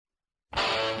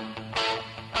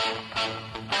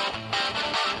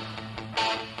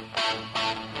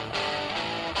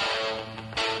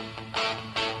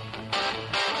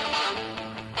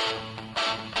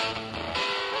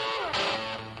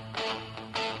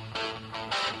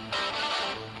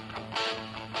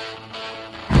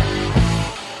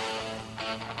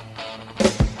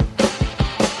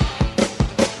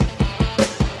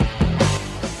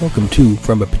Welcome to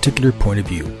From a Particular Point of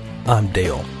View. I'm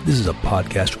Dale. This is a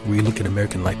podcast where we look at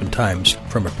American life and times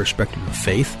from a perspective of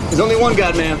faith. There's only one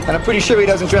God, man, and I'm pretty sure he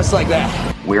doesn't dress like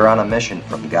that. We're on a mission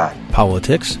from God.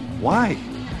 Politics. Why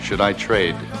should I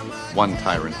trade one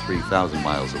tyrant 3,000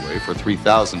 miles away for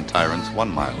 3,000 tyrants 1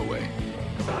 mile away?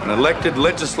 An elected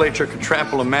legislature can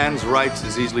trample a man's rights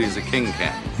as easily as a king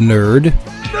can. Nerd.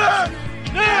 Nerd!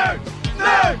 Nerd!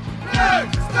 Nerd!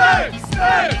 Nerd! Nerd!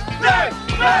 Nerd! Nerd!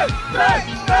 Nerd! Nerd! Nerd!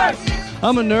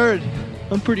 I'm a nerd.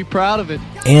 I'm pretty proud of it.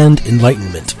 And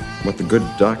enlightenment. What the good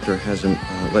doctor hasn't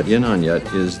let you in on yet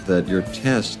is that your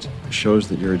test shows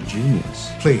that you're a genius.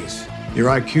 Please. Your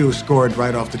IQ scored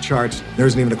right off the charts. There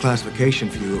isn't even a classification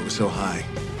for you. It was so high.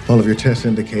 All of your tests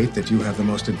indicate that you have the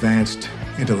most advanced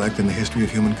intellect in the history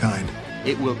of humankind.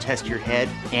 It will test your head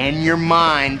and your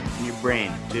mind and your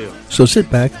brain, too. So sit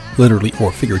back, literally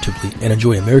or figuratively, and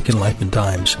enjoy American life and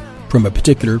times from a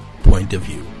particular point of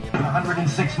view.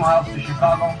 106 miles to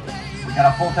Chicago. We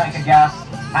got a full tank of gas,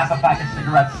 half a pack of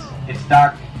cigarettes. It's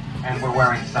dark, and we're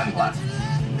wearing sunglasses.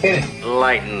 Hit it.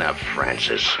 Lighten up,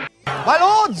 Francis. My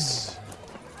lords,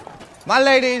 my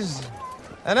ladies,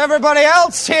 and everybody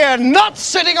else here not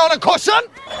sitting on a cushion,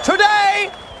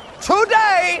 today,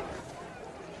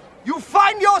 you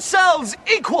find yourselves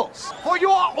equals, for you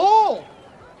are all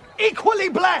equally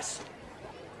blessed.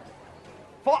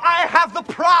 For I have the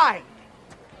pride,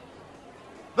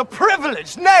 the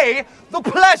privilege, nay, the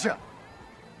pleasure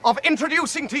of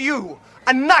introducing to you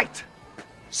a knight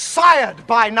sired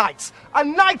by knights, a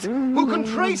knight who can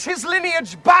trace his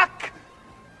lineage back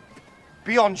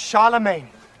beyond Charlemagne.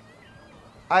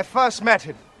 I first met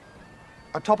him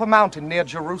atop a mountain near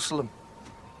Jerusalem,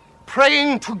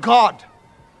 praying to God,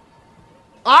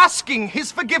 asking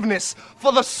his forgiveness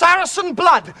for the Saracen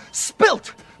blood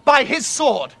spilt by his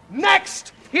sword.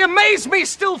 Next, he amazed me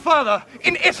still further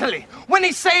in Italy when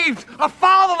he saved a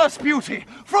fatherless beauty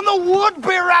from the would-be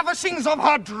ravishings of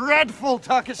her dreadful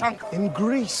Turkish uncle. In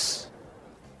Greece,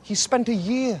 he spent a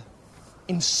year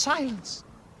in silence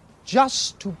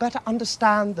just to better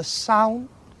understand the sound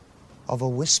of a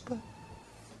whisper.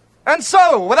 And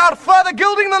so, without further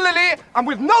gilding the lily, and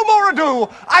with no more ado,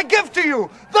 I give to you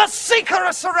the seeker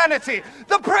of serenity,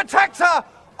 the protector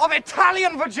of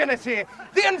Italian virginity,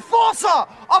 the enforcer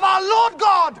of our Lord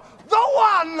God, the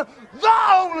one, the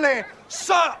only,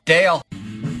 Sir Dale.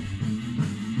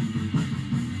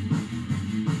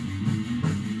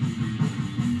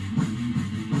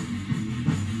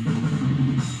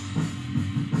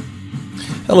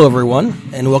 Hello, everyone,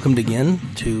 and welcome again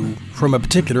to From a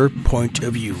Particular Point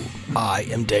of View. I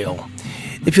am Dale.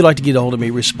 If you'd like to get a hold of me,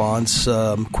 response,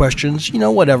 questions,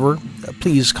 whatever,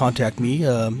 please contact me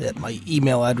at my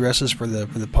email addresses for the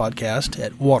podcast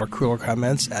at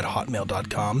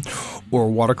watercoolercomments@hotmail.com or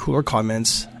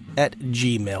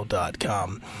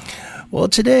watercoolercomments@gmail.com. Well,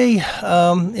 today,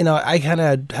 I kind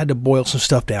of had to boil some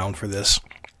stuff down for this,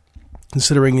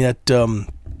 considering that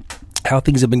how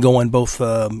things have been going, both,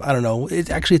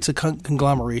 it's a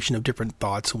conglomeration of different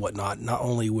thoughts and whatnot, not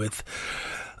only with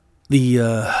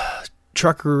the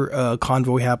trucker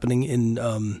convoy happening in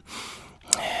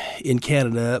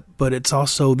Canada, but it's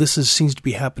also, seems to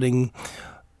be happening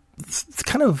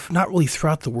kind of not really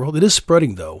throughout the world. It is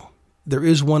spreading, though. There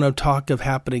is one talk of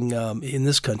happening in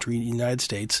this country, in the United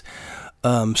States,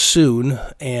 soon,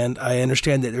 and I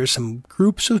understand that there's some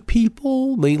groups of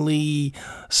people, mainly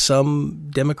some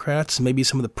Democrats, maybe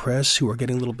some of the press, who are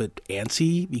getting a little bit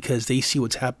antsy because they see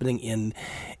what's happening in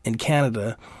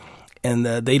Canada, and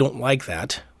they don't like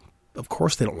that. Of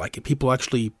course they don't like it. People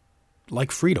actually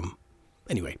like freedom.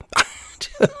 Anyway.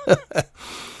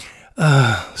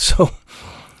 So,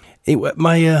 anyway,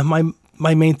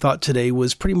 my main thought today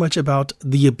was pretty much about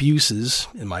the abuses,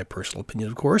 in my personal opinion,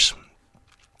 of course,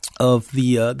 of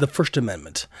the First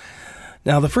Amendment.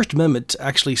 Now, the First Amendment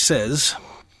actually says,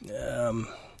 now,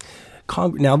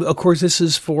 of course, this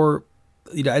is for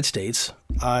the United States.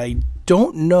 I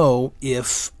don't know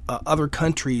if other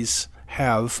countries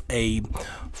have a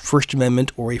First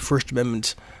Amendment or a First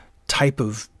Amendment type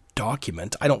of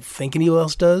document. I don't think anyone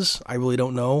else does. I really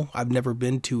don't know. I've never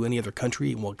been to any other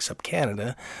country, well, except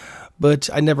Canada. But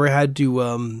I never had to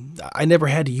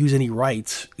use any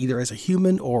rights, either as a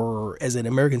human or as an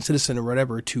American citizen or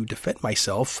whatever, to defend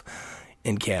myself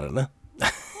in Canada.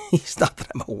 It's not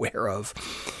that I'm aware of.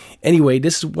 Anyway,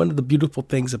 this is one of the beautiful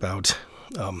things about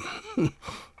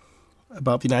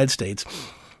about the United States.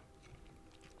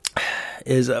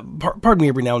 Is pardon me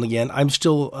every now and again. I'm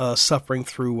still suffering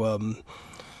through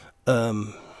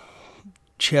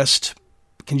chest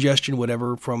congestion,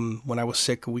 whatever, from when I was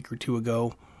sick a week or two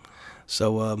ago.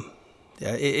 So,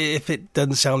 if it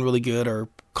doesn't sound really good or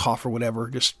cough or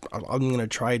whatever. I'm going to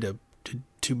try to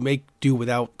make do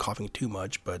without coughing too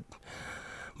much, but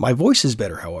my voice is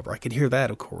better, however. I can hear that,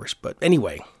 of course. But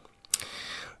anyway,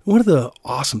 one of the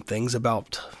awesome things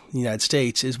about the United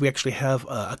States is we actually have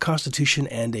a Constitution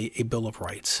and a Bill of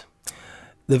Rights.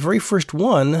 The very first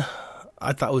one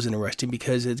I thought was interesting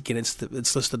because, again,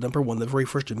 it's listed number 1. The very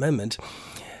First Amendment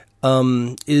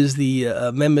is the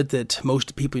amendment that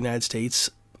most people in the United States,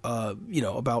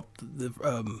 about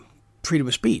the freedom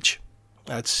of speech.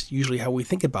 That's usually how we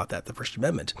think about that, the First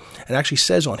Amendment. It actually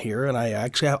says on here, and I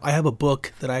have a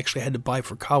book that I actually had to buy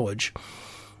for college.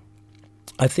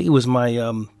 I think it was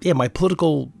my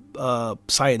political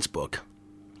science book.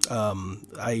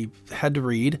 I had to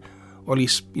read, or at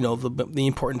least, the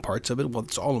important parts of it. Well,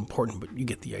 it's all important, but you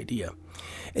get the idea.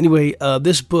 Anyway,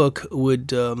 this book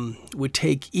would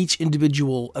take each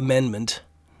individual amendment,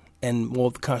 and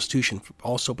the Constitution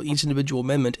also, but each individual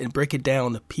amendment, and break it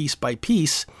down piece by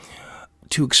piece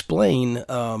to explain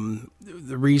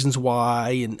the reasons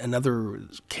why, and other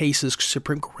cases,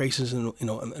 Supreme Court cases, and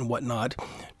and whatnot,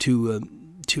 to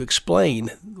explain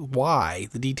why,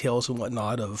 the details and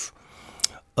whatnot of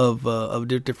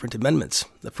different amendments.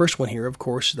 The first one here, of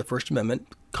course, is the First Amendment.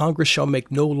 Congress shall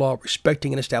make no law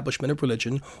respecting an establishment of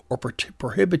religion or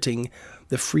prohibiting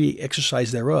the free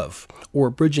exercise thereof, or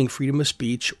abridging freedom of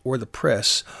speech or the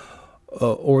press,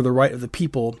 or the right of the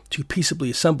people to peaceably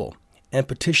assemble and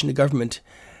petition the government,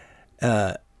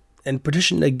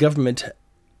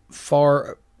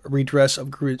 for redress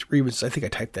of grievances. I think I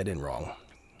typed that in wrong.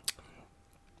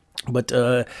 But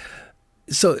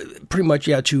so pretty much,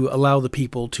 to allow the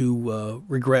people to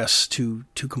regress, to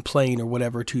complain or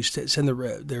whatever, to send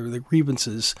their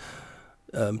grievances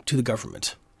to the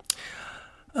government.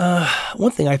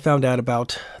 One thing I found out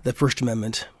about the First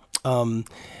Amendment,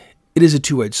 it is a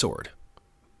two-edged sword.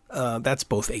 That's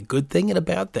both a good thing and a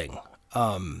bad thing.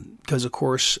 Because, of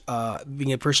course,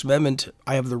 being a First Amendment,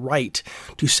 I have the right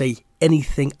to say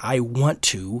anything I want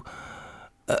to.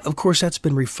 Of course, that's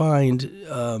been refined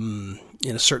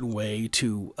in a certain way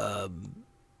to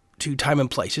time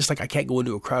and place. Just like I can't go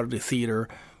into a crowded theater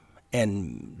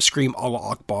and scream Allah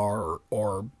Akbar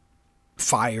or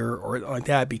fire or like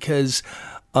that, because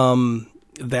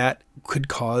that could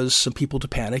cause some people to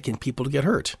panic and people to get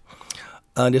hurt.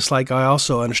 Just like I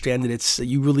also understand that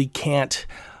you really can't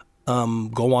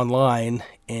go online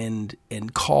and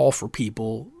call for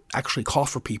people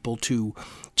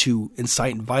to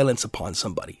incite violence upon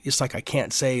somebody. It's like I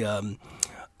can't say,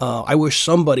 I wish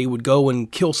somebody would go and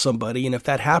kill somebody, and if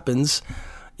that happens,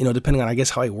 depending on, I guess,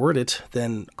 how I word it,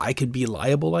 then I could be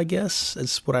liable, I guess.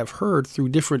 That's what I've heard through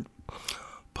different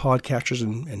podcasters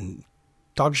and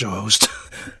talk show hosts,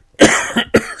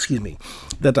 excuse me,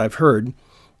 that I've heard.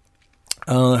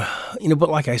 But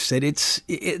like I said, it's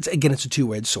again, it's a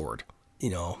two-edged sword,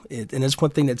 and it's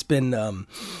one thing that's been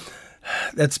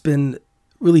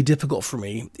really difficult for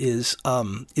me is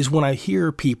when I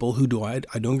hear people who I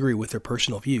don't agree with their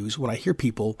personal views, when I hear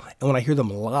people and when I hear them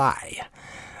lie,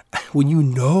 when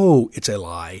it's a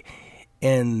lie,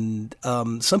 and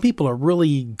some people are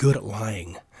really good at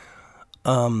lying.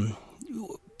 Some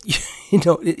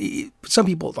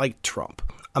people like Trump.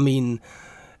 I mean,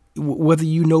 whether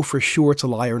for sure it's a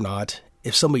lie or not,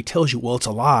 if somebody tells you, well, it's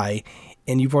a lie,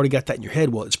 and you've already got that in your head,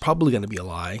 well, it's probably going to be a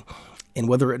lie. And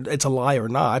whether it's a lie or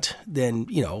not, then,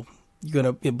 you're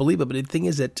going to believe it. But the thing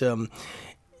is that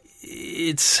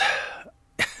it's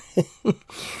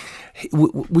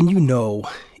when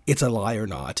it's a lie or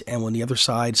not, and when the other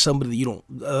side, somebody that you don't,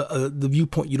 the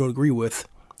viewpoint you don't agree with,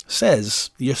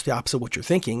 says just the opposite of what you're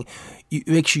thinking, it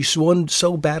makes you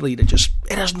so badly to just,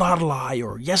 it is not a lie,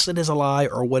 or yes, it is a lie,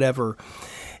 or whatever.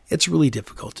 It's really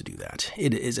difficult to do that.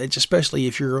 It is, especially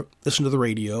if you're listening to the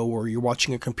radio or you're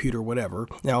watching a computer or whatever.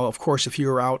 Now, of course, if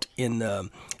you're out in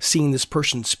seeing this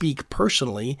person speak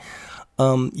personally,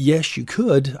 yes, you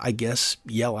could, I guess,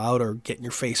 yell out or get in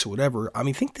your face or whatever. I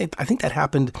mean, I think that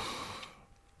happened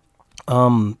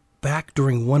back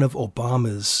during one of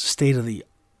Obama's State of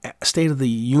the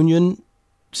Union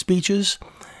speeches,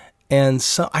 and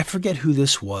I forget who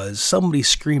this was. Somebody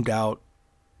screamed out,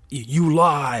 "You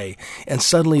lie!" And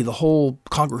suddenly the whole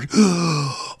Congress,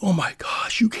 "Oh my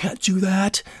gosh, you can't do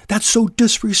that. That's so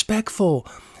disrespectful."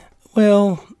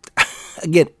 Well,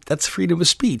 again, that's freedom of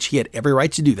speech. He had every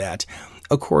right to do that.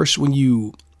 Of course, when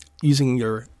using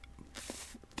your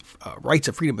rights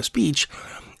of freedom of speech,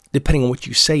 depending on what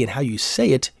you say and how you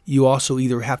say it, you also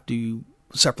either have to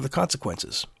suffer the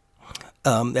consequences.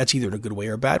 That's either in a good way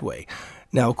or a bad way.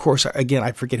 Now, of course, again,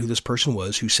 I forget who this person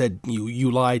was who said you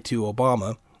lied to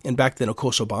Obama. And back then, of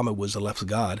course, Obama was the left's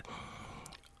god.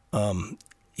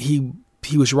 He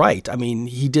he was right. I mean,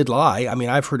 he did lie. I mean,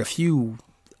 I've heard a few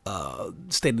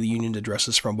State of the Union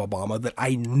addresses from Obama that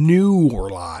I knew were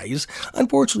lies.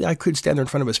 Unfortunately, I couldn't stand there in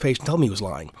front of his face and tell him he was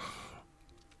lying.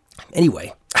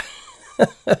 Anyway,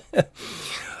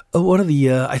 one of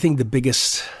the, I think the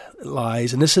biggest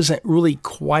lies, and this isn't really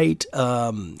quite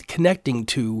connecting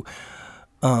to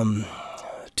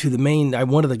the main,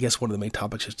 one of the main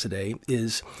topics of today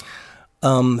is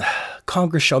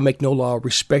Congress shall make no law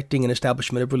respecting an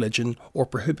establishment of religion or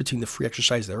prohibiting the free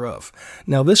exercise thereof.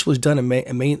 Now, this was done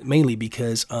mainly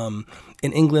because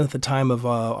in England at the time of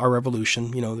our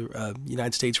revolution, the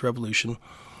United States Revolution,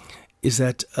 is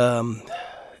that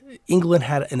England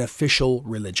had an official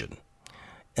religion.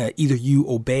 Either you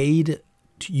obeyed,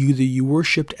 either you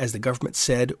worshipped as the government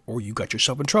said, or you got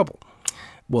yourself in trouble.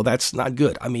 Well, that's not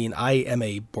good. I mean, I am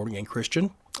a born-again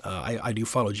Christian. I do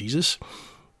follow Jesus.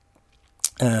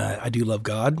 I do love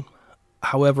God.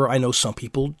 However, I know some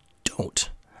people don't.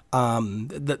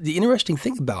 The interesting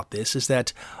thing about this is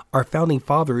that our founding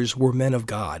fathers were men of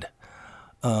God.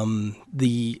 One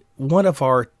of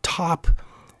our top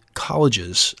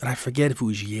colleges, and I forget if it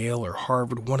was Yale or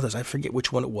Harvard, one of those, I forget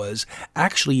which one it was,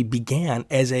 actually began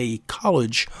as a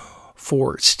college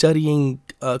for studying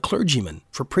clergymen,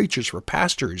 for preachers, for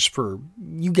pastors,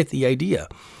 you get the idea.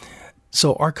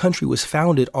 So our country was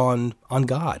founded on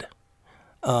God.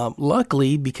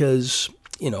 Luckily, because,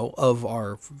 of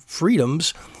our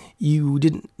freedoms, you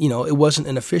didn't, it wasn't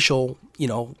an official,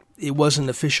 it wasn't an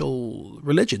official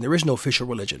religion. There is no official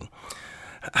religion.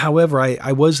 However,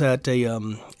 I was at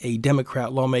a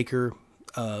Democrat lawmaker.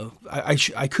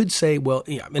 I could say, well,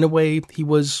 yeah, in a way, he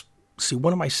was,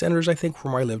 one of my senators, I think,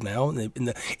 from where I live now, in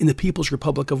the People's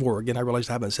Republic of Oregon. I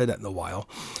realized I haven't said that in a while,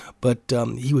 but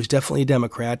he was definitely a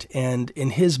Democrat, and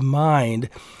in his mind,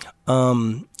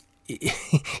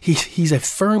 he's a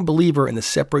firm believer in the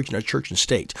separation of church and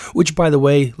state, which, by the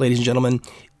way, ladies and gentlemen,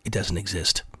 it doesn't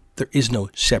exist. There is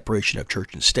no separation of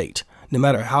church and state. No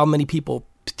matter how many people,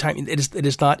 it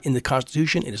is not in the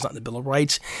Constitution, it is not in the Bill of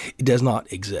Rights, it does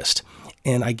not exist.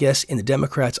 And I guess in the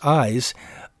Democrats' eyes,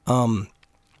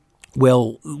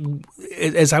 well,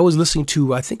 as I was listening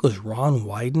to, I think it was Ron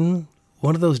Wyden,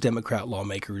 one of those Democrat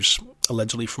lawmakers,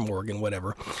 allegedly from Oregon,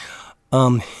 whatever,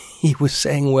 he was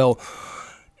saying, well,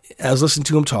 I was listening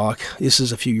to him talk, this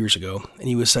is a few years ago, and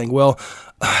he was saying, well,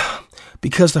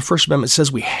 because the First Amendment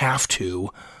says we have to,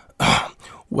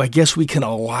 I guess we can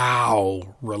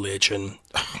allow religion.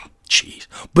 Jeez,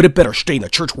 but it better stay in the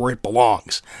church where it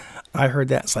belongs. I heard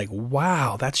that. It's like,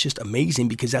 wow, that's just amazing,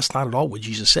 because that's not at all what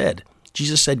Jesus said.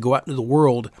 Jesus said, go out into the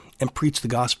world and preach the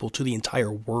gospel to the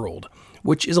entire world,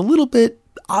 which is a little bit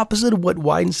opposite of what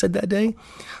Wyden said that day.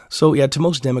 So, yeah, to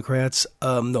most Democrats,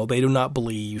 no, they do not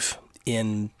believe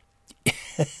in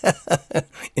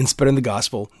in spreading the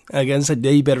gospel. Again, said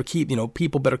they better keep,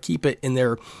 people better keep it in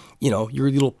their, your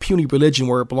little puny religion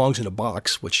where it belongs in a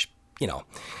box, which,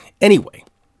 anyway.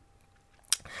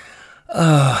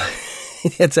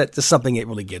 That's something that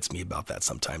really gets me about that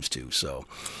sometimes too. So,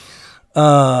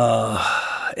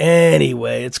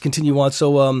 anyway, let's continue on.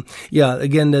 So, yeah,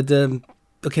 again, the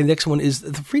next one is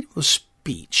the freedom of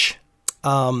speech.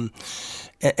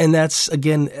 And that's,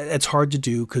 again, it's hard to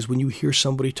do, because when you hear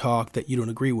somebody talk that you don't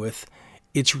agree with,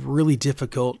 it's really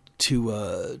difficult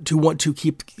to want to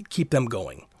keep them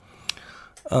going.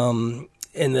 And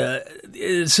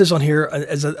it says on here,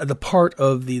 as the part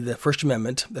of the First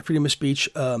Amendment, the freedom of speech,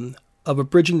 of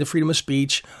abridging the freedom of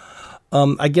speech,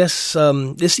 I guess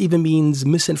this even means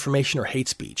misinformation or hate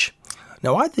speech.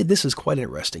 Now, I think this is quite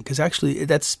interesting, because actually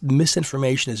that's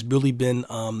misinformation has really been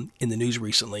in the news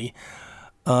recently.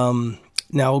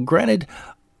 Now, granted,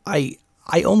 I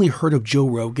only heard of Joe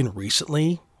Rogan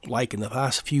recently, like in the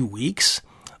last few weeks.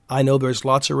 I know there's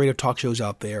lots of radio talk shows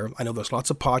out there. I know there's lots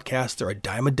of podcasts. There are a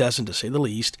dime a dozen, to say the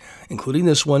least, including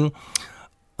this one.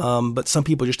 But some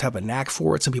people just have a knack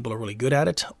for it. Some people are really good at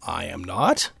it. I am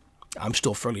not. I'm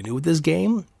still fairly new at this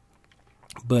game.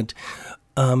 But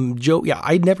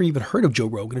I'd never even heard of Joe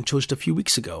Rogan until just a few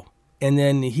weeks ago. And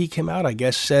then he came out, I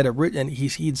guess, and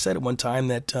he'd said at one time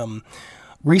that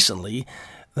recently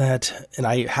that, and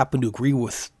I happen to agree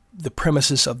with the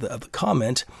premises of the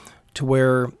comment, to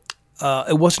where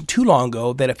it wasn't too long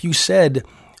ago that if you said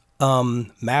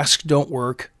masks don't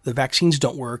work, the vaccines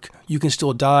don't work, you can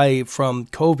still die from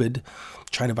COVID,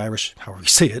 China virus, however you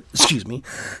say it, excuse me,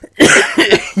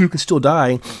 you can still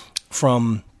die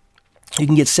from, you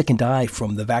can get sick and die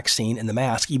from the vaccine and the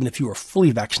mask, even if you are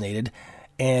fully vaccinated,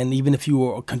 and even if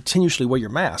you continuously wear your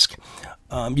mask.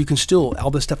 You can still, all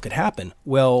this stuff could happen.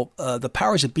 Well, the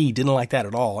powers that be didn't like that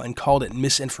at all and called it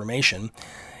misinformation.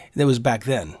 That was back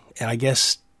then. And I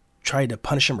guess tried to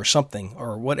punish him or something,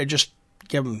 or what. It just,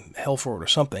 give him hell for it or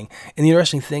something. And the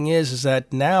interesting thing is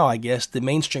that now I guess the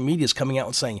mainstream media is coming out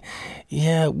and saying,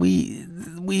 yeah,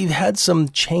 we've had some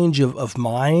change of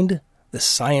mind. The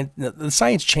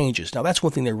science changes. Now that's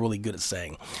one thing they're really good at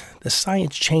saying. The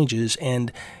science changes,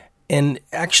 and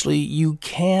actually you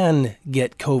can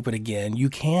get COVID again. You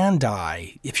can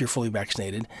die if you're fully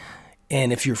vaccinated,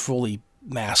 and if you're fully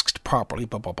masked properly,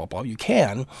 blah, blah, blah, blah, you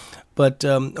can. But,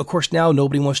 of course, now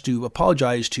nobody wants to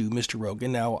apologize to Mr.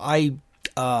 Rogan. Now,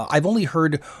 I've only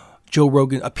heard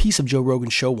a piece of Joe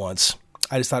Rogan's show once.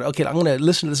 I just thought, okay, I'm going to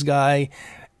listen to this guy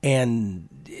and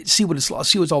see what all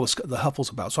the huffle's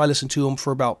about. So I listened to him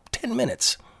for about 10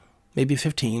 minutes, maybe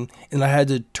 15, and I had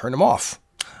to turn him off.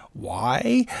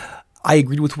 Why? I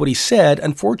agreed with what he said.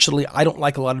 Unfortunately, I don't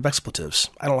like a lot of expletives.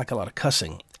 I don't like a lot of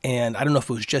cussing. And I don't know if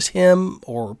it was just him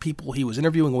or people he was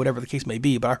interviewing or whatever the case may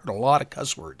be, but I heard a lot of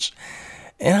cuss words.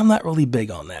 And I'm not really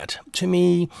big on that. To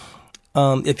me,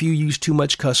 if you use too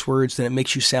much cuss words, then it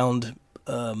makes you sound,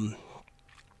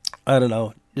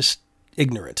 just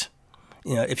ignorant.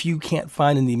 If you can't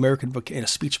find in the American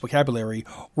speech vocabulary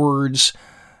words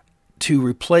to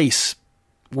replace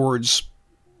words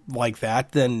like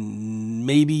that, then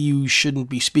maybe you shouldn't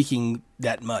be speaking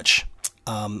that much.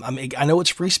 I know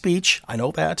it's free speech. I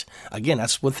know that. Again,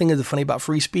 that's one thing that's funny about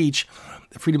free speech.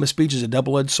 The freedom of speech is a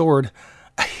double-edged sword.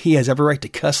 He has every right to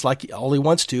cuss like all he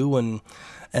wants to, and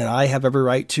I have every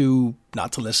right to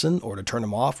not to listen or to turn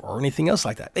him off or anything else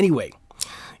like that. Anyway,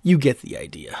 you get the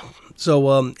idea.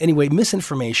 So anyway,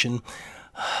 misinformation.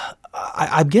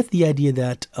 I get the idea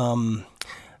that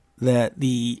that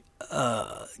the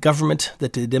government,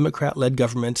 that the Democrat-led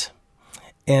government,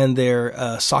 and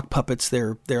their sock puppets,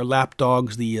 their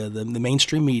lapdogs, the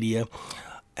mainstream media,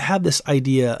 have this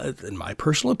idea, in my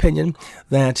personal opinion,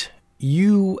 that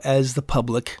you as the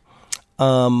public,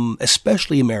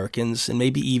 especially Americans, and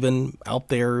maybe even out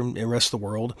there in the rest of the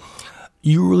world,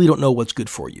 you really don't know what's good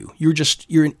for you.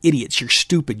 You're an idiot. You're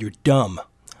stupid. You're dumb.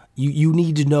 You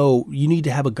need to know, you need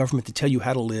to have a government to tell you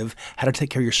how to live, how to take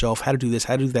care of yourself, how to do this,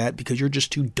 how to do that, because you're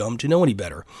just too dumb to know any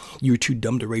better. You're too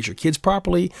dumb to raise your kids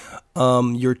properly.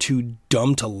 You're too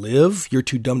dumb to live. You're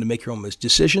too dumb to make your own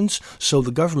decisions. So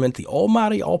the government, the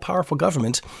almighty, all-powerful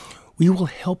government, we will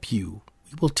help you.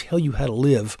 We will tell you how to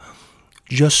live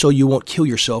just so you won't kill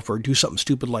yourself or do something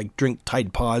stupid like drink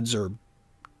Tide Pods or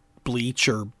bleach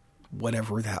or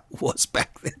whatever that was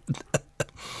back then.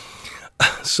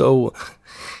 So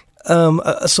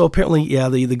apparently, yeah,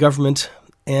 the government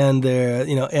and their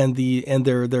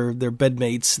their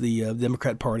bedmates, the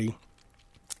Democrat Party,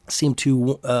 seem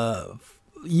to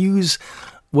use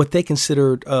what they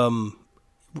considered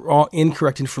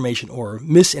incorrect information or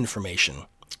misinformation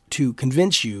to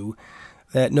convince you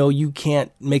that no, you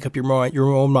can't make up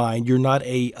your own mind. You're not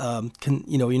a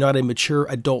you're not a mature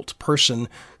adult person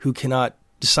who cannot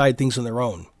decide things on their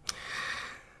own.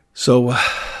 So.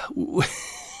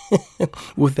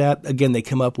 With that, again, they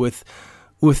come up with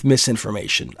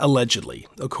misinformation, allegedly.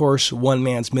 Of course, one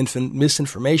man's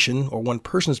misinformation or one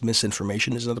person's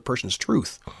misinformation is another person's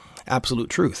truth, absolute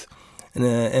truth.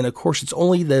 And of course, it's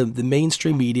only the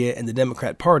mainstream media and the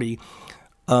Democrat Party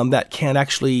that can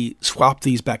actually swap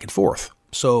these back and forth.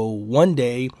 So one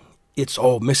day, it's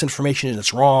misinformation and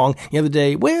it's wrong. The other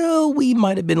day, well, we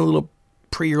might have been a little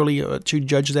pre-early to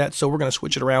judge that, so we're going to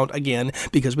switch it around again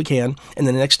because we can. And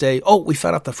then the next day, we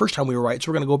found out the first time we were right,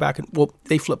 so we're going to go back and,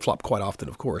 they flip-flop quite often,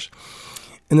 of course.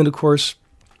 And then, of course,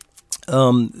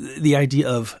 the idea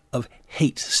of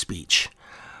hate speech.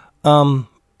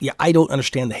 I don't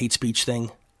understand the hate speech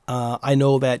thing. I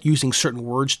know that using certain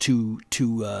words to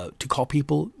call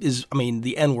people is,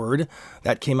 the N-word,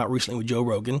 that came out recently with Joe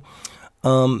Rogan.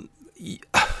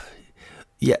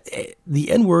 Yeah, the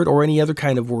N-word or any other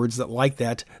kind of words that like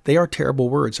that, they are terrible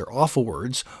words. They're awful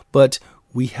words, but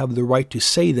we have the right to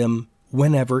say them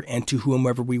whenever and to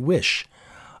whomever we wish.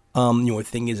 The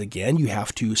thing is, again, you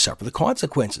have to suffer the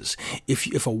consequences.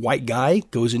 If a white guy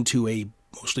goes into a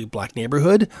mostly black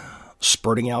neighborhood,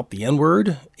 spurting out the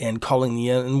N-word and calling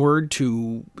the N-word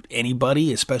to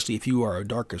anybody, especially if you are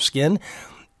darker skin,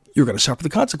 you're going to suffer the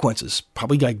consequences.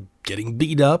 Probably like getting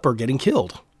beat up or getting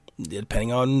killed,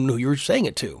 depending on who you're saying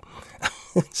it to.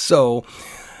 So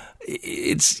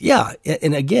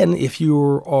and again, if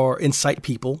you incite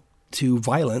people to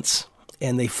violence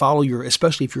and they follow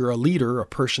especially if you're a leader, a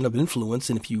person of influence,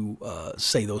 and if you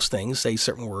say those things, say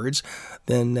certain words,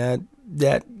 then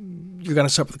that you're going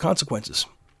to suffer the consequences.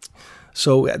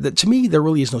 So to me, there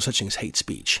really is no such thing as hate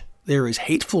speech. There is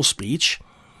hateful speech,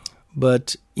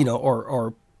 but,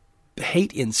 or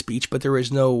hate in speech, but there is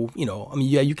no,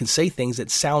 you can say things that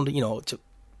sound,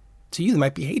 To you, they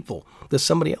might be hateful. To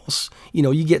somebody else,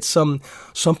 you get some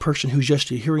person who's just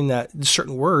hearing that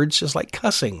certain words, just like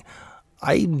cussing.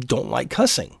 I don't like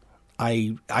cussing.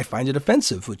 I find it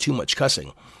offensive with too much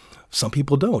cussing. Some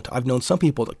people don't. I've known some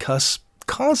people that cuss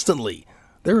constantly.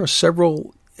 There are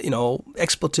several,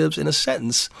 expletives in a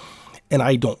sentence, and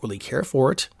I don't really care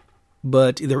for it.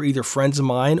 But they're either friends of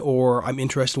mine or I'm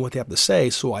interested in what they have to say,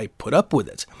 so I put up with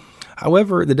it.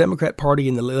 However, the Democrat Party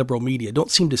and the liberal media don't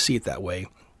seem to see it that way.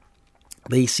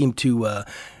 They seem to,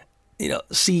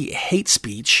 see hate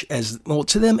speech as, well,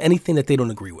 to them, anything that they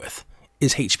don't agree with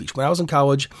is hate speech. When I was in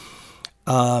college,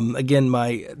 again,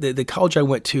 the college I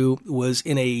went to was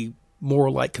in a more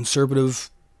like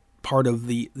conservative part of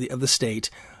the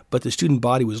state, but the student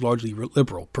body was largely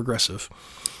liberal, progressive.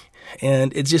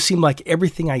 And it just seemed like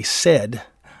everything I said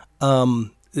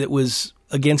that was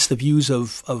against the views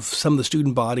of some of the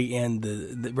student body and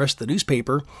the rest of the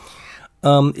newspaper,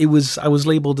 I was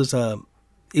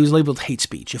labeled hate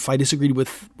speech. If I disagreed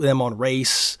with them on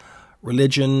race,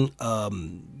 religion,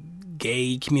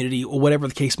 gay community, or whatever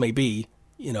the case may be,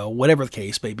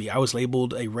 I was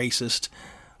labeled a racist,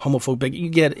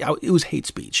 homophobic. It was hate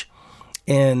speech.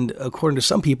 And according to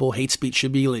some people, hate speech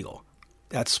should be illegal.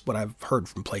 That's what I've heard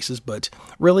from places, but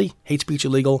really, hate speech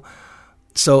illegal.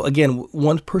 So again,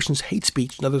 one person's hate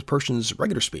speech, another person's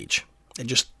regular speech.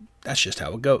 That's just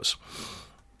how it goes.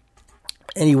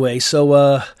 Anyway,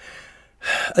 so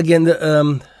again,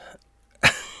 I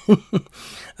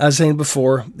was saying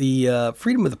before, the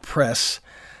freedom of the press,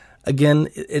 again,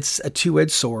 it's a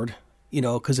two-edged sword.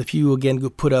 Because if you, again,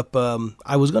 put up,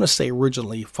 I was going to say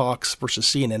originally Fox versus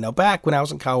CNN. Now, back when I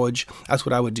was in college, that's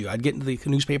what I would do. I'd get into the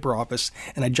newspaper office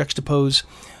and I'd juxtapose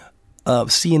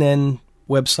CNN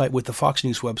website with the Fox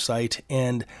News website.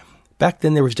 And back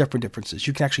then there was differences.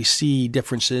 You can actually see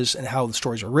differences in how the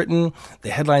stories are written,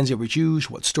 the headlines that were used,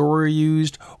 what story were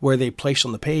used, where they placed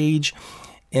on the page.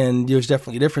 And there's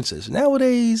definitely differences.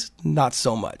 Nowadays, not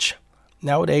so much.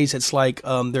 Nowadays, it's like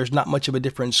there's not much of a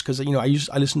difference because, I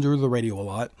listen to the radio a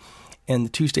lot, and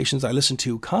the two stations I listen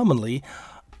to commonly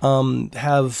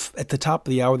have, at the top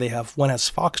of the hour, one has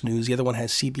Fox News, the other one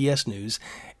has CBS News,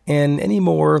 and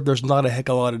anymore, there's not a heck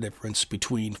of a lot of difference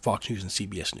between Fox News and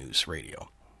CBS News radio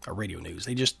news.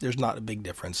 There's not a big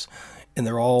difference, and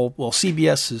they're all,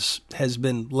 CBS has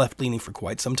been left-leaning for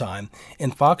quite some time,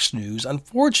 and Fox News,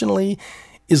 unfortunately,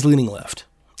 is leaning left.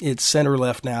 It's center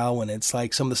left now, and it's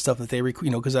like some of the stuff that they,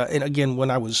 because and again, when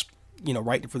I was,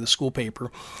 writing for the school paper,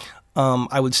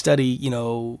 I would study,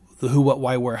 the who, what,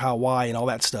 why, where, how, why, and all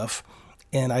that stuff.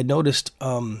 And I noticed,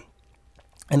 and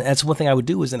that's one thing I would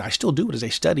do and I still do it, is I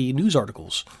study news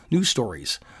articles, news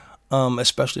stories,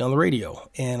 especially on the radio.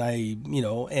 And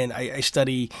I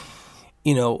study,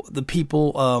 the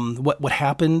people, what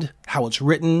happened, how it's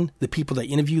written, the people they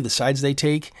interview, the sides they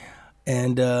take.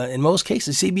 And in most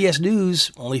cases, CBS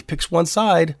News only picks one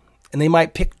side, and they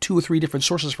might pick 2 or 3 different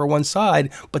sources for one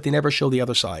side, but they never show the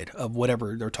other side of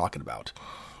whatever they're talking about.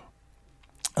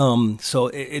 So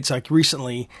it's like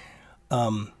recently,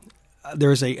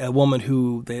 there's a woman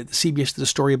who, the CBS did a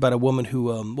story about a woman who,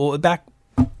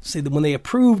 when they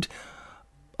approved,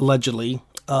 allegedly,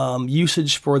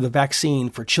 usage for the vaccine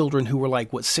for children who were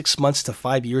 6 months to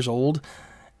 5 years old.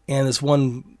 And this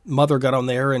one mother got on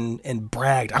there and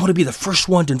bragged, I want to be the first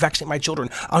one to vaccinate my children.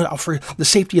 For the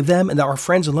safety of them and our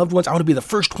friends and loved ones, I want to be the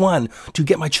first one to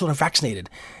get my children vaccinated.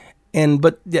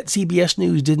 But that CBS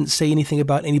News didn't say anything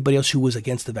about anybody else who was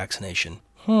against the vaccination.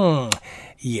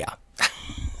 Yeah.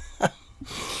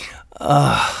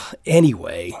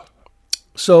 Anyway.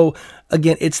 So,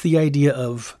 again, it's the idea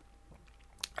of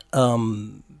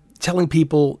telling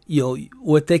people,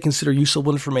 what they consider useful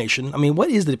information. I mean,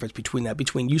 what is the difference between that?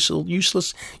 Between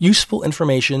useful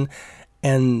information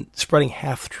and spreading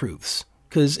half-truths?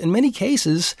 Because in many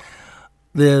cases,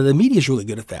 the media is really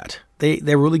good at that.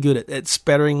 They're really good at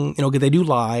spreading, they do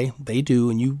lie. They do,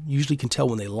 and you usually can tell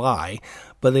when they lie.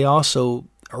 But they also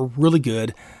are really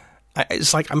good.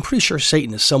 It's like, I'm pretty sure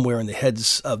Satan is somewhere in the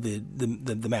heads of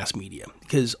the mass media.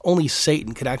 Because only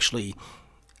Satan could actually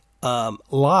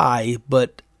lie,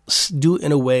 but do it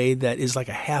in a way that is like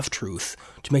a half-truth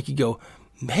to make you go,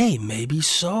 hey, maybe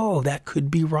so, that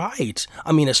could be right.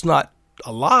 I mean, it's not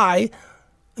a lie.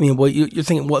 I mean, you're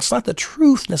thinking, it's not the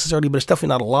truth necessarily, but it's definitely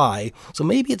not a lie. So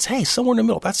maybe it's, hey, somewhere in the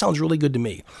middle. That sounds really good to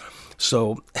me.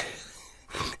 So,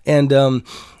 and, and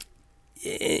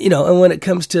when it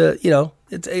comes to,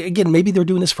 it's, again, maybe they're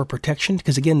doing this for protection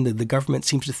because, again, the government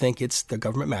seems to think it's the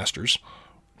government masters.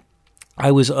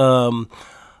 I was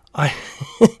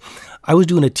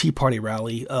doing a Tea Party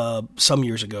rally some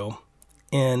years ago,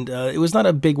 and it was not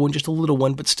a big one, just a little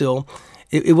one, but still.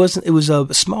 it wasn't. It was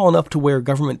small enough to where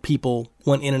government people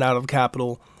went in and out of the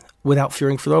Capitol without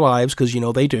fearing for their lives, because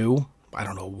they do. I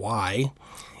don't know why.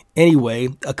 Anyway,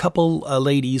 a couple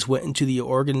ladies went into the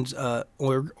Oregon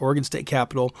State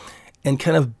Capitol and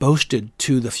kind of boasted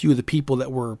to the few of the people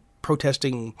that were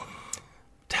protesting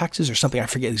taxes or something. I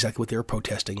forget exactly what they were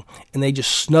protesting. And they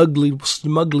just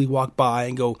smugly walked by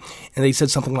and and they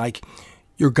said something like,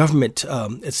 your government,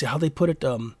 let's see how they put it,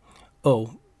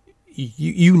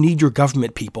 you need your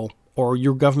government, people, or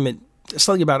your government,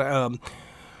 something about,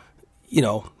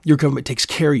 your government takes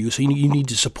care of you, so you need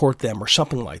to support them, or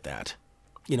something like that.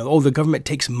 The government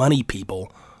takes money,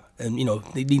 people, and,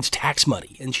 it needs tax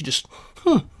money. And she just,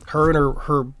 her and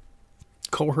her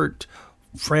cohort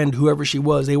friend, whoever she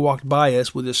was, they walked by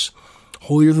us with this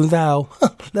holier than thou,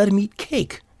 let him eat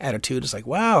cake attitude. It's like,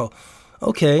 wow,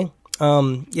 okay.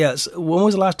 Yes. When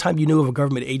was the last time you knew of a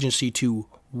government agency to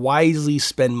wisely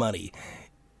spend money?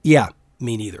 Yeah,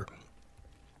 me neither.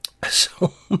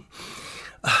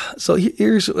 So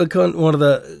here's one of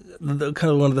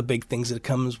the big things that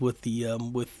comes with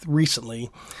with recently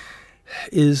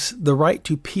is the right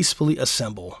to peacefully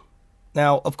assemble.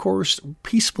 Now, of course,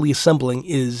 peacefully assembling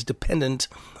is dependent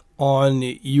on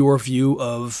your view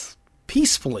of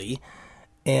peacefully,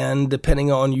 and depending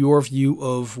on your view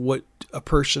of what a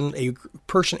person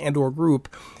and or group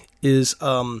is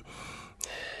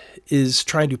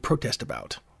trying to protest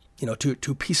about.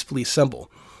 To peacefully assemble.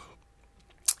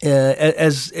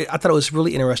 As I thought it was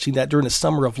really interesting that during the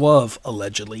Summer of Love,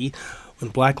 allegedly, when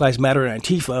Black Lives Matter and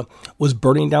Antifa was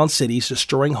burning down cities,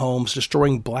 destroying homes,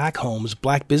 destroying black homes,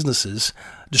 black businesses,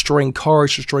 destroying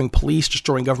cars, destroying police,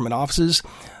 destroying government offices,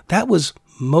 that was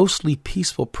mostly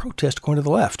peaceful protest according to the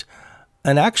left.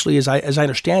 And actually, as I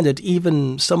understand it,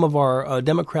 even some of our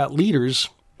Democrat leaders,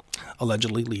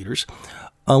 allegedly leaders,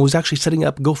 was actually setting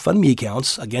up GoFundMe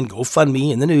accounts, again,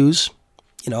 GoFundMe in the news,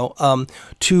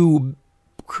 to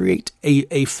create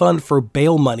a fund for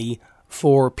bail money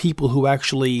for people who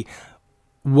actually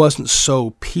wasn't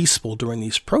so peaceful during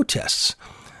these protests.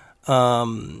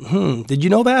 Did you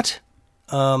know that?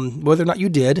 Whether or not you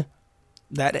did,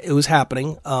 that it was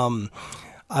happening.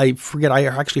 I forget, I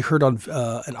actually heard on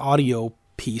an audio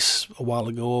piece a while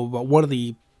ago about one of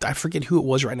the, I forget who it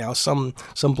was right now, some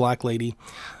black lady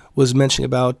was mentioning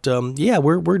about, we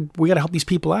got to help these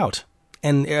people out.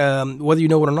 And whether you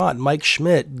know it or not, Mike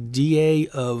Schmidt, DA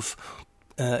of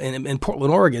in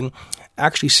Portland, Oregon,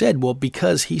 actually said, well,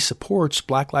 because he supports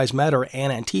Black Lives Matter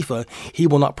and Antifa, he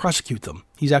will not prosecute them.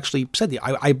 He's actually said,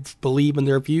 I believe in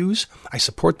their views. I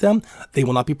support them. They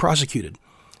will not be prosecuted.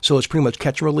 So it's pretty much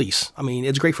catch and release. I mean,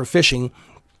 it's great for fishing,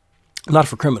 not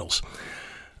for criminals.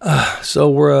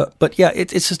 But yeah,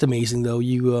 it's just amazing, though.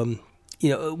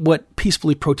 What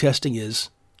peacefully protesting is,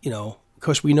 Of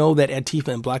course, we know that Antifa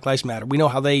and Black Lives Matter, we know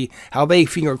how they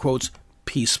finger quotes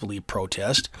peacefully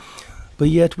protest, but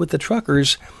yet with the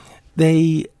truckers,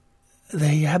 they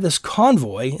have this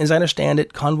convoy. As I understand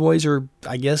it, convoys are,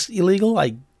 I guess, illegal.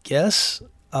 I guess.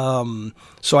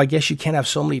 So I guess you can't have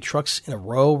so many trucks in a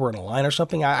row or in a line or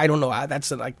something. I don't know. I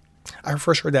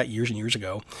first heard that years and years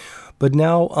ago, but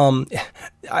now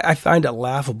I find it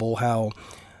laughable how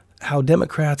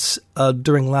Democrats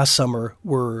during last summer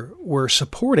were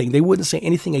supporting. They wouldn't say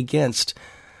anything against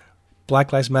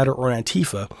Black Lives Matter or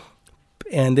Antifa,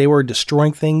 and they were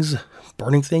destroying things,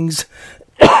 burning things.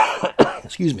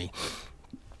 Excuse me.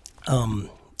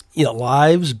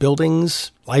 Lives,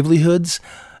 buildings, livelihoods,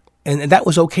 and that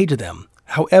was okay to them.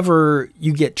 However,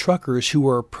 you get truckers who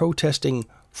are protesting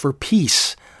for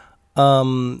peace,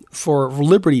 for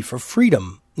liberty, for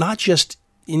freedom, not just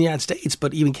in the United States,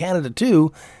 but even Canada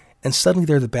too. And suddenly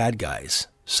they're the bad guys.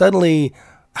 Suddenly,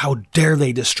 how dare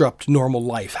they disrupt normal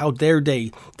life? How dare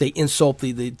they insult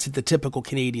the typical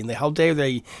Canadian? How dare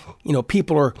they,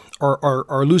 people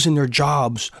are losing their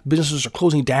jobs. Businesses are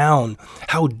closing down.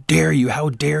 How dare you? How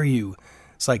dare you?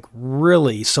 It's like,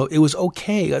 really? So it was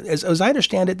okay. As I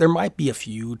understand it, there might be a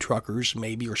few truckers,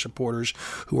 maybe, or supporters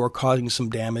who are causing some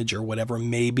damage or whatever.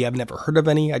 Maybe. I've never heard of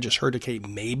any. I just heard, okay,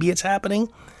 maybe it's happening.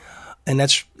 And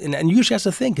usually that's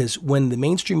the thing, is when the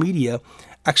mainstream media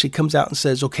actually comes out and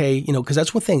says, okay, because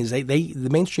that's one thing, is the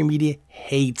mainstream media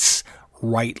hates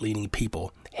right-leaning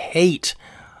people, hate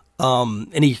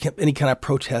any kind of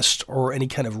protest or any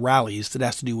kind of rallies that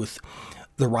has to do with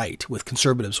the right, with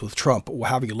conservatives, with Trump, or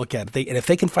however you look at it. And if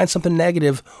they can find something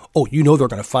negative, they're going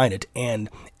to find it and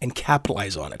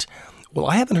capitalize on it. Well,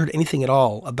 I haven't heard anything at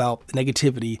all about the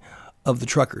negativity of the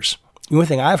truckers. The only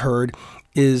thing I've heard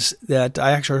is that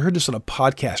I actually heard this on a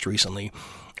podcast recently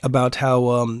about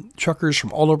how truckers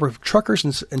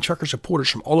and trucker supporters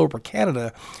from all over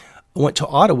Canada went to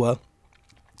Ottawa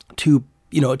to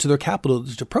to their capital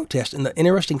to protest. And the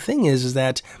interesting thing is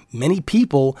that many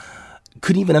people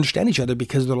couldn't even understand each other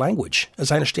because of their language.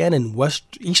 As I understand, in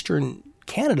Eastern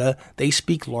Canada, they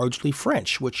speak largely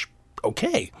French, which,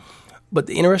 okay. But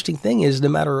the interesting thing is, no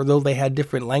matter though they had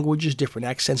different languages, different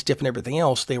accents, different everything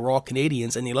else, they were all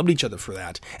Canadians, and they loved each other for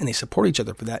that, and they support each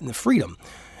other for that and the freedom.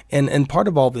 And part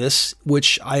of all this,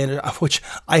 which I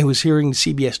was hearing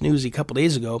CBS News a couple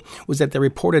days ago, was that they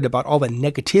reported about all the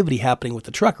negativity happening with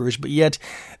the truckers, but yet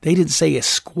they didn't say a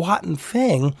squatting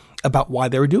thing about why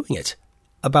they were doing it,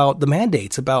 about the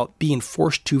mandates, about being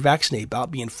forced to vaccinate,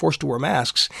 about being forced to wear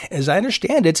masks. As I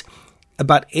understand it,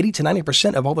 about 80 to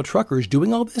 90% of all the truckers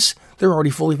doing all this, they're already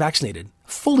fully vaccinated.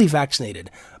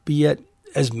 But yet,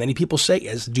 as many people say,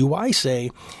 as do I say,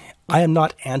 I am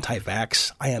not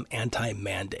anti-vax, I am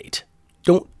anti-mandate.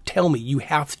 Don't tell me you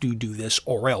have to do this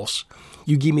or else.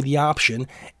 You give me the option,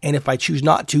 and if I choose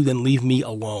not to, then leave me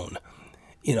alone.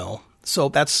 So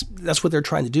that's what they're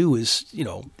trying to do is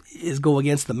go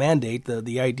against the mandate,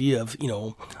 the idea of,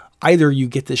 either you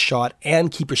get this shot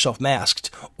and keep yourself masked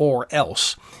or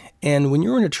else. And when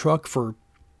you're in a truck for,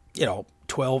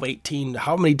 12, 18,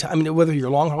 how many times, whether you're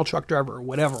a long-haul truck driver or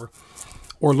whatever,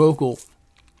 or local,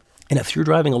 and if you're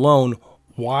driving alone,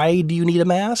 why do you need a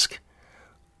mask?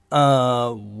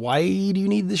 Why do you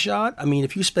need the shot? I mean,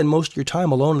 if you spend most of your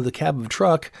time alone in the cab of a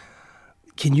truck,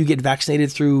 can you get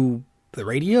vaccinated through the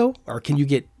radio? Or can you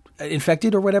get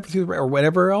infected or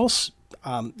whatever else?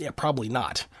 Yeah, probably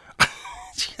not.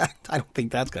 I don't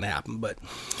think that's going to happen, but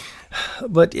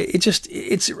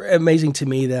it's amazing to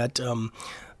me that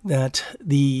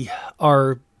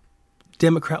our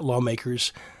Democrat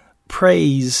lawmakers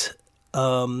praise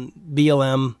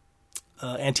BLM,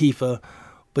 Antifa,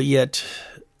 but yet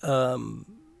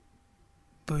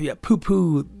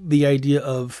poo-poo the idea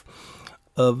of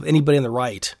anybody on the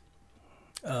right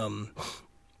trying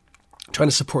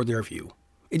to support their view.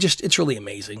 It's really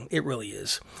amazing. It really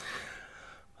is.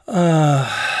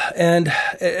 And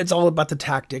it's all about the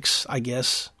tactics, I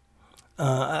guess.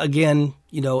 Again,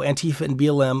 Antifa and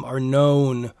BLM are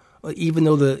known, even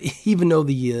though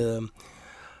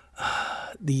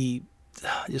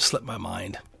just slipped my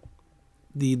mind.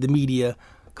 The media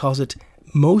calls it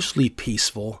mostly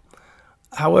peaceful.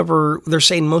 However, they're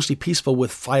saying mostly peaceful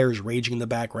with fires raging in the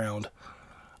background.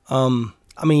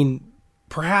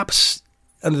 Perhaps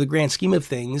under the grand scheme of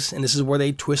things, and this is where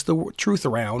they twist the truth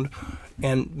around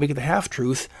and make it the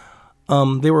half-truth,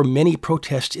 there were many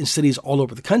protests in cities all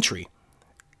over the country.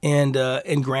 And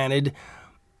granted,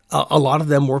 a lot of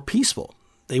them were peaceful.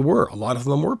 A lot of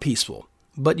them were peaceful.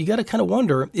 But you got to kind of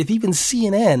wonder if even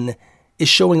CNN is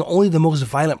showing only the most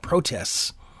violent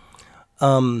protests,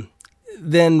 then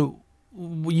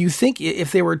you think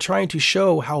if they were trying to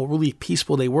show how really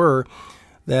peaceful they were,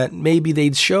 that maybe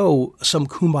they'd show some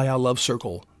kumbaya love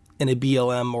circle in a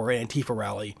BLM or Antifa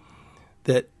rally,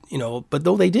 but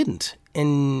though they didn't.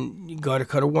 And you got to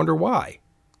kind of wonder why,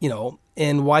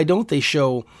 and why don't they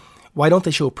show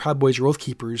Proud Boys or Oath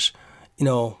Keepers?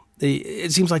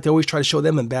 It seems like they always try to show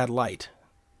them in bad light,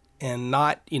 and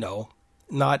not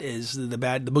as the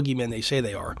boogeymen they say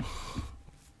they are.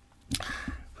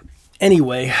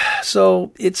 Anyway,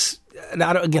 so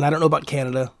I don't know about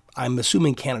Canada. I'm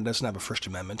assuming Canada doesn't have a First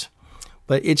Amendment,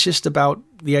 but it's just about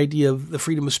the idea of the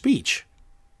freedom of speech,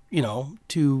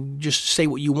 to just say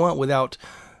what you want without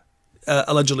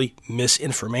allegedly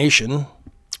misinformation,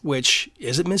 which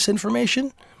is it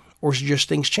misinformation, or is it just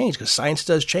things change? Because science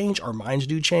does change, our minds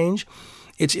do change.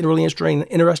 It's really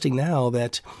interesting now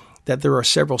that there are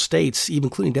several states, even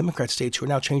including Democrat states, who are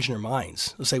now changing their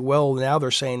minds. They'll say, well, now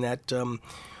they're saying that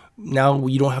now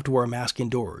you don't have to wear a mask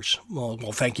indoors. Well,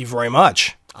 thank you very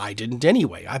much. I didn't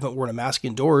anyway. I haven't worn a mask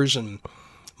indoors in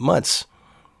months,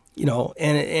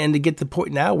 and to get to the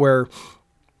point now where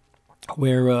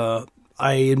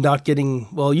I am not getting,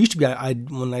 it used to be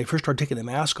when I first started taking the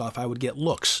mask off, I would get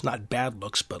looks, not bad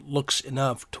looks, but looks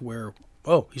enough to where,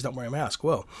 oh, he's not wearing a mask.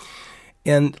 Whoa.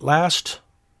 And last,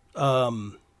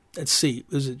 let's see,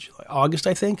 was it August,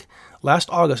 I think? Last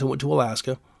August, I went to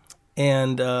Alaska,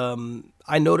 and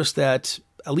I noticed that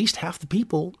at least half the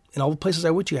people in all the places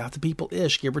I went to, half the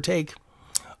people-ish, give or take,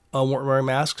 weren't wearing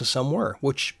masks, and some were,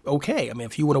 which, okay. I mean,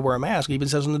 if you want to wear a mask, it even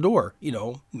says on the door,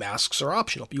 masks are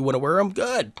optional. If you want to wear them,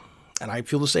 good. And I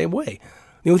feel the same way.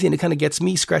 The only thing that kind of gets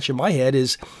me scratching my head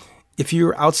is if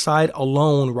you're outside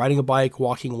alone, riding a bike,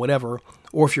 walking, whatever,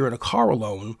 or if you're in a car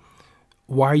alone,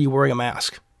 why are you wearing a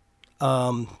mask?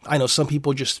 I know some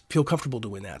people just feel comfortable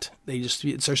doing that. It's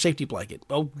their safety blanket.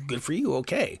 Oh, good for you.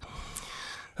 Okay.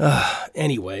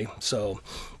 Anyway, so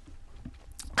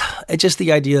just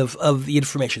the idea of the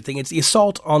information thing. It's the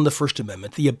assault on the First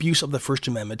Amendment, the abuse of the First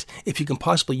Amendment. If you can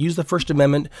possibly use the First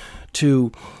Amendment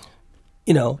to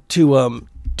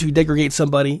degrade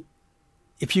somebody,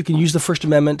 if you can use the First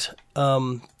Amendment,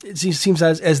 it seems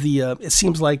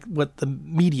like what the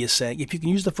media is saying. If you can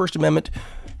use the First Amendment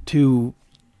to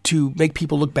make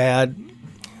people look bad,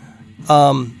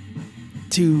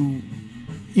 to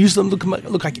use them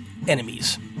look like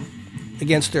enemies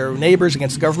against their neighbors,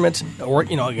 against the government, or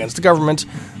against the government,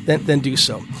 then do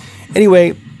so.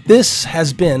 Anyway, this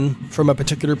has been From a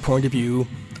Particular Point of View.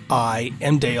 I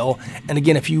am Dale, and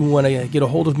again, if you want to get a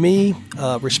hold of me,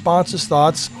 responses,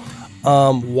 thoughts,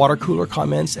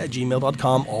 watercoolercomments at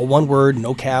gmail.com, all one word,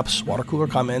 no caps,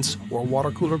 watercoolercomments, or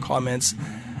watercoolercomments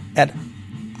at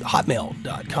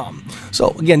hotmail.com.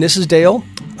 So again, this is Dale,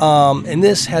 and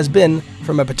this has been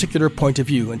From a Particular Point of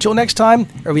View. Until next time,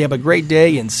 everybody have a great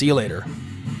day, and see you later.